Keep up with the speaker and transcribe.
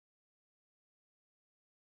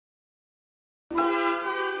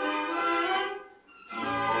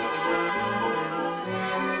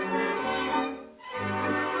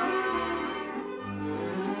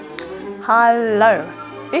Hello,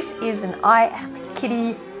 this is an I Am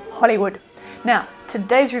Kitty Hollywood. Now,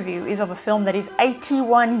 today's review is of a film that is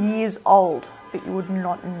 81 years old, but you would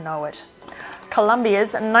not know it.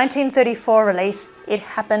 Columbia's 1934 release, It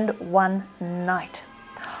Happened One Night.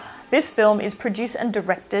 This film is produced and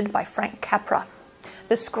directed by Frank Capra.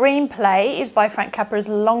 The screenplay is by Frank Capra's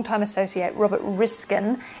longtime associate Robert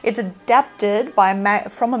Riskin. It's adapted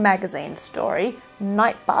from a magazine story,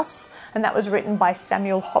 Night Bus, and that was written by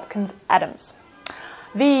Samuel Hopkins Adams.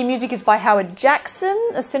 The music is by Howard Jackson,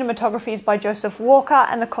 the cinematography is by Joseph Walker,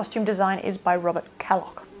 and the costume design is by Robert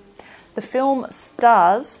Calock. The film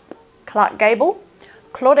stars Clark Gable,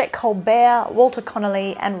 Claudette Colbert, Walter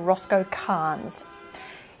Connolly, and Roscoe Karns.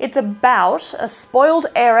 It's about a spoiled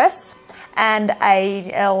heiress and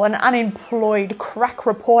an unemployed crack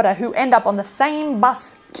reporter who end up on the same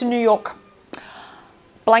bus to New York.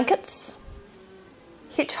 Blankets,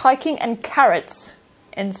 hitchhiking, and carrots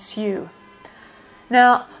ensue.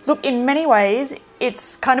 Now, look, in many ways,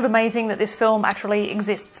 it's kind of amazing that this film actually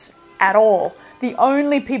exists at all. The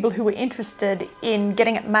only people who were interested in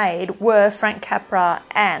getting it made were Frank Capra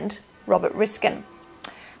and Robert Riskin.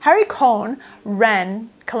 Harry Cohn ran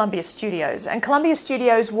Columbia Studios, and Columbia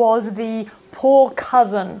Studios was the poor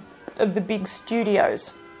cousin of the big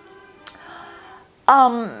studios.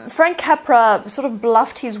 Frank Capra sort of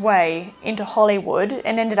bluffed his way into Hollywood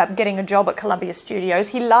and ended up getting a job at Columbia Studios.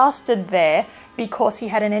 He lasted there because he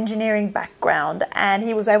had an engineering background and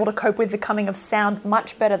he was able to cope with the coming of sound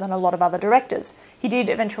much better than a lot of other directors. He did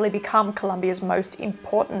eventually become Columbia's most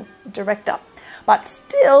important director. But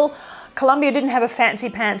still, Columbia didn't have a fancy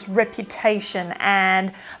pants reputation,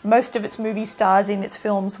 and most of its movie stars in its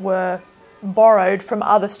films were borrowed from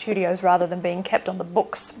other studios rather than being kept on the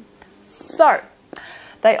books. So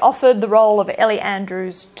they offered the role of Ellie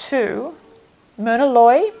Andrews to Myrna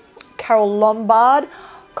Loy, Carol Lombard,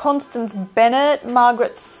 Constance Bennett,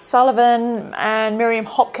 Margaret Sullivan, and Miriam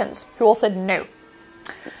Hopkins, who all said no.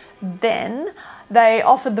 Then they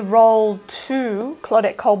offered the role to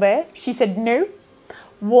Claudette Colbert. She said no.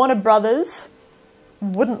 Warner Brothers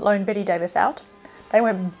wouldn't loan Bette Davis out. They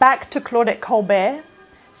went back to Claudette Colbert,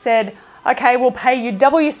 said, okay, we'll pay you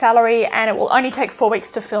double your salary and it will only take 4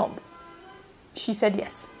 weeks to film. She said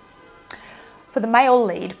yes. For the male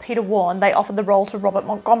lead, Peter Warne, they offered the role to Robert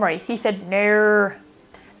Montgomery. He said no.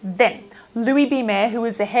 Then Louis B. Mayer, who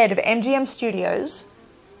was the head of MGM Studios,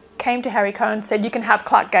 came to Harry Cohn and said, you can have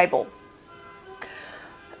Clark Gable.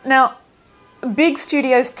 Now, big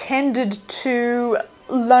studios tended to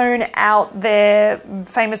loan out their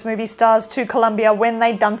famous movie stars to Columbia when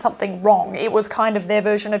they'd done something wrong. It was kind of their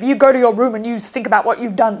version of, you go to your room and you think about what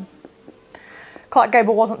you've done. Clark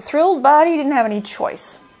Gable wasn't thrilled, but he didn't have any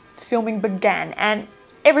choice. Filming began, and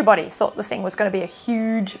everybody thought the thing was going to be a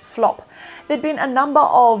huge flop. There'd been a number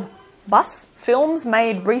of bus films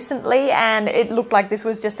made recently, and it looked like this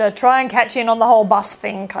was just a try and catch in on the whole bus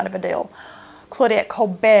thing kind of a deal. Claudette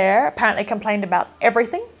Colbert apparently complained about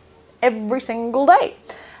everything, every single day.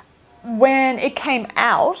 When it came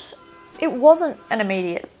out, it wasn't an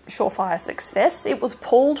immediate surefire success. It was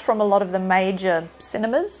pulled from a lot of the major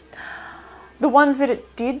cinemas. The ones that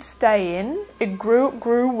it did stay in, it grew,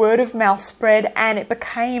 word of mouth spread, and it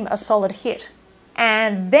became a solid hit.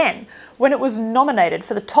 And then, when it was nominated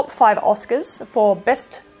for the top 5 Oscars for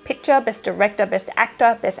Best Picture, Best Director, Best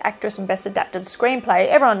Actor, Best Actress, and Best Adapted Screenplay,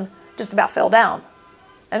 everyone just about fell down.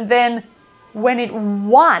 And then, when it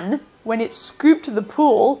won, when it scooped the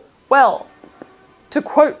pool, well, to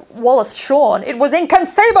quote Wallace Shawn, it was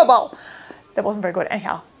inconceivable. That wasn't very good.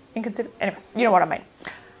 Anyhow, inconceivable. Anyway, you know what I mean.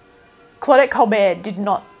 Claudette Colbert did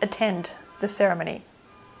not attend the ceremony.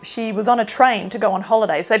 She was on a train to go on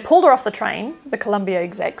holidays. They pulled her off the train, the Columbia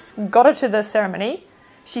execs, got her to the ceremony.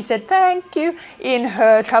 She said thank you in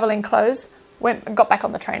her travelling clothes, went and got back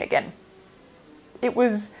on the train again. It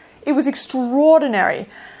was extraordinary.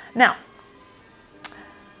 Now,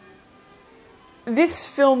 this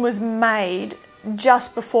film was made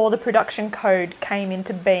just before the production code came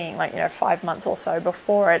into being, 5 months or so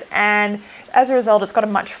before it, and as a result it's got a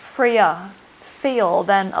much freer feel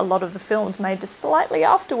than a lot of the films made just slightly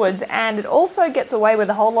afterwards, and it also gets away with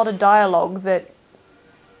a whole lot of dialogue that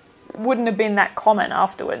wouldn't have been that common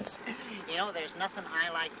afterwards. You know, there's nothing I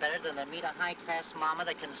like better than to meet a high-class mama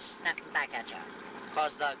that can snap back at you.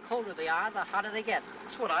 Because the colder they are, the hotter they get.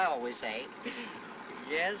 That's what I always say.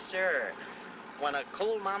 Yes, sir. When a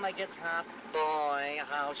cold mama gets hot, boy,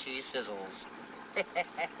 how she sizzles.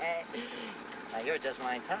 Now, you're just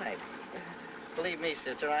my type. Believe me,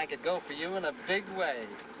 sister, I could go for you in a big way.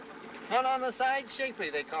 Fun on the side, shapely,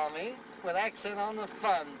 they call me. With accent on the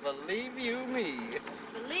fun, believe you me.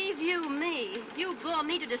 Leave me. You bore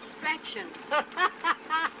me to distraction.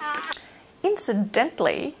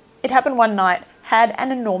 Incidentally, It Happened One Night had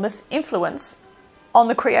an enormous influence on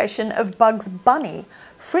the creation of Bugs Bunny.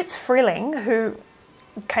 Fritz Freleng, who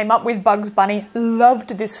came up with Bugs Bunny,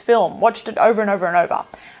 loved this film, watched it over and over and over.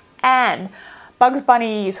 And Bugs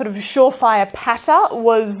Bunny sort of surefire patter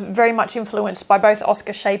was very much influenced by both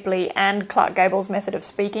Oscar Shapley and Clark Gable's method of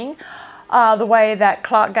speaking. The way that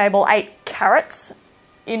Clark Gable ate carrots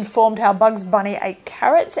informed how Bugs Bunny ate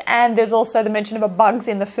carrots, and there's also the mention of a bugs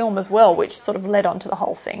in the film as well, which sort of led on to the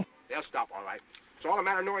whole thing. They'll stop all right. It's all a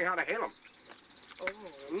matter of knowing how to handle them. Oh,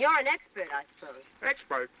 and you're an expert, I suppose.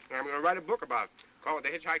 Expert? I'm going to write a book about it. Call it The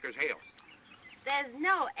Hitchhiker's Hail. There's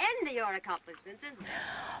no end to your accomplishments, is there?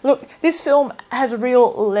 Look, this film has a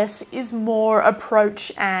real less is more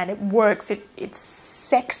approach, and it works. It's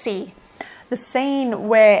sexy. The scene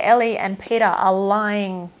where Ellie and Peter are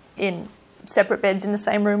lying in separate beds in the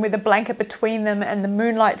same room with a blanket between them and the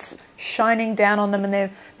moonlight's shining down on them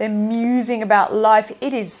and they're musing about life.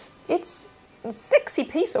 It's a sexy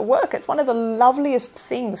piece of work. It's one of the loveliest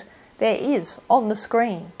things there is on the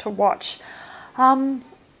screen to watch. One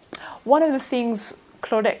of the things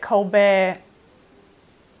Claudette Colbert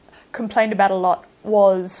complained about a lot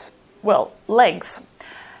was, well, legs.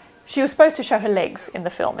 She was supposed to show her legs in the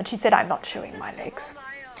film, and she said, "I'm not showing my legs."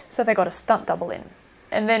 So they got a stunt double in.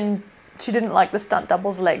 And then she didn't like the stunt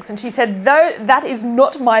double's legs, and she said, "Though that is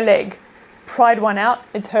not my leg." Pried one out.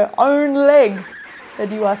 It's her own leg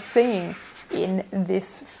that you are seeing in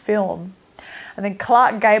this film. And then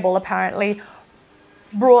Clark Gable apparently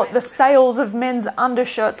brought the sales of men's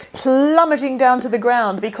undershirts plummeting down to the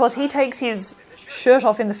ground because he takes his shirt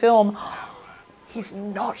off in the film. He's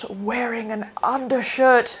not wearing an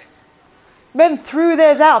undershirt. Men threw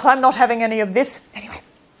theirs out. I'm not having any of this. Anyway,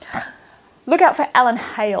 look out for Alan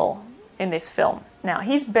Hale in this film. Now,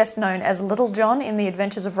 he's best known as Little John in The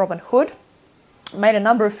Adventures of Robin Hood. Made a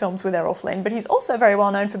number of films with Errol Flynn, but he's also very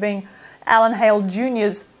well known for being Alan Hale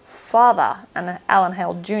Jr.'s father, and Alan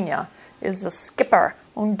Hale Jr. is the skipper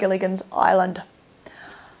on Gilligan's Island.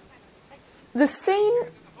 The scene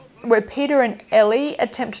where Peter and Ellie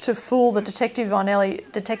attempt to fool the detectives on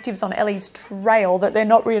Ellie's trail that they're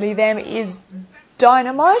not really them is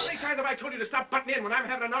dynamite. How many times have I told you to stop butting in when I'm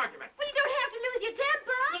having an argument? Well, you don't have to lose your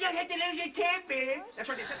temper. You don't have to lose your temper. That's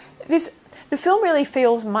what they said. The film really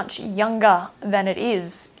feels much younger than it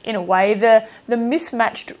is, in a way. The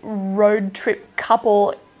mismatched road trip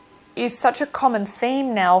couple is such a common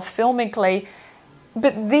theme now filmically,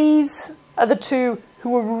 but these are the two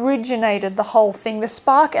who originated the whole thing. The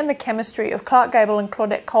spark and the chemistry of Clark Gable and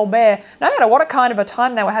Claudette Colbert, no matter what kind of a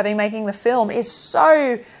time they were having making the film, is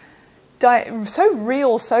so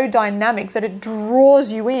real, so dynamic that it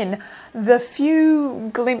draws you in. The few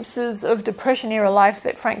glimpses of Depression-era life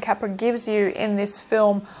that Frank Capra gives you in this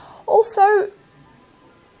film also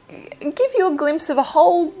give you a glimpse of a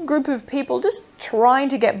whole group of people just trying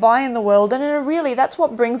to get by in the world, and really that's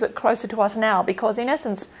what brings it closer to us now, because in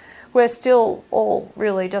essence we're still all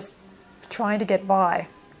really just trying to get by.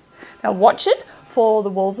 Now watch it for The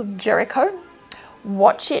Walls of Jericho.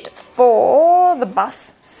 Watch it for the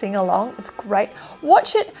bus sing-along. It's great.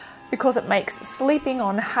 Watch it because it makes sleeping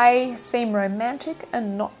on hay seem romantic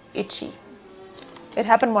and not itchy. It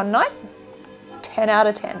Happened One Night, 10 out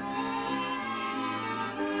of 10.